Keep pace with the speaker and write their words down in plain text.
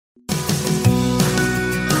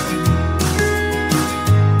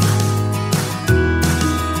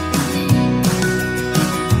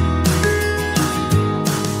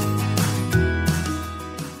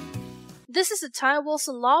is the Ty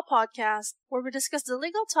Wilson Law Podcast, where we discuss the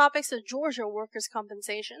legal topics of Georgia workers'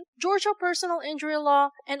 compensation, Georgia personal injury law,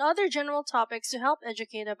 and other general topics to help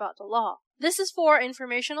educate about the law. This is for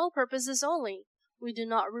informational purposes only. We do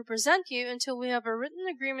not represent you until we have a written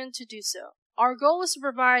agreement to do so. Our goal is to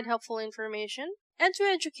provide helpful information and to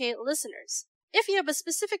educate listeners. If you have a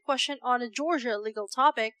specific question on a Georgia legal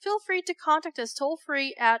topic, feel free to contact us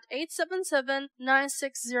toll-free at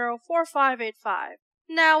 877-960-4585.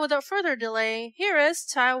 Now, without further delay, here is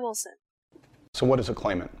Ty Wilson. So what is a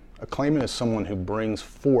claimant? A claimant is someone who brings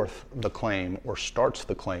forth the claim or starts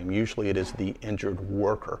the claim. Usually it is the injured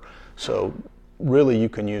worker. So really you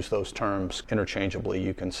can use those terms interchangeably.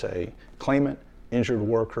 You can say claimant, injured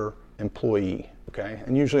worker, employee. Okay?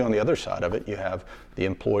 And usually on the other side of it, you have the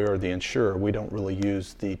employer or the insurer. We don't really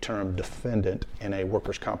use the term defendant in a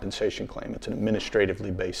workers' compensation claim. It's an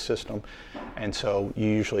administratively based system. And so you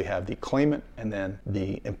usually have the claimant and then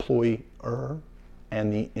the employer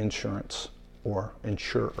and the insurance or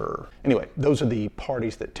insurer. Anyway, those are the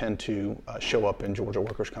parties that tend to show up in Georgia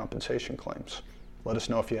workers' compensation claims. Let us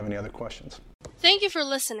know if you have any other questions. Thank you for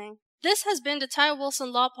listening. This has been the Ty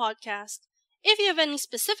Wilson Law Podcast. If you have any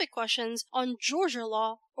specific questions on Georgia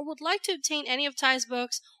law or would like to obtain any of Ty's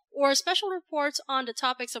books or special reports on the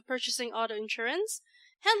topics of purchasing auto insurance,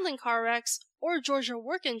 handling car wrecks, or Georgia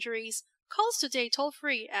work injuries, call us today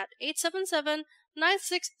toll-free at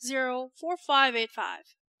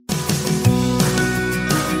 877-960-4585.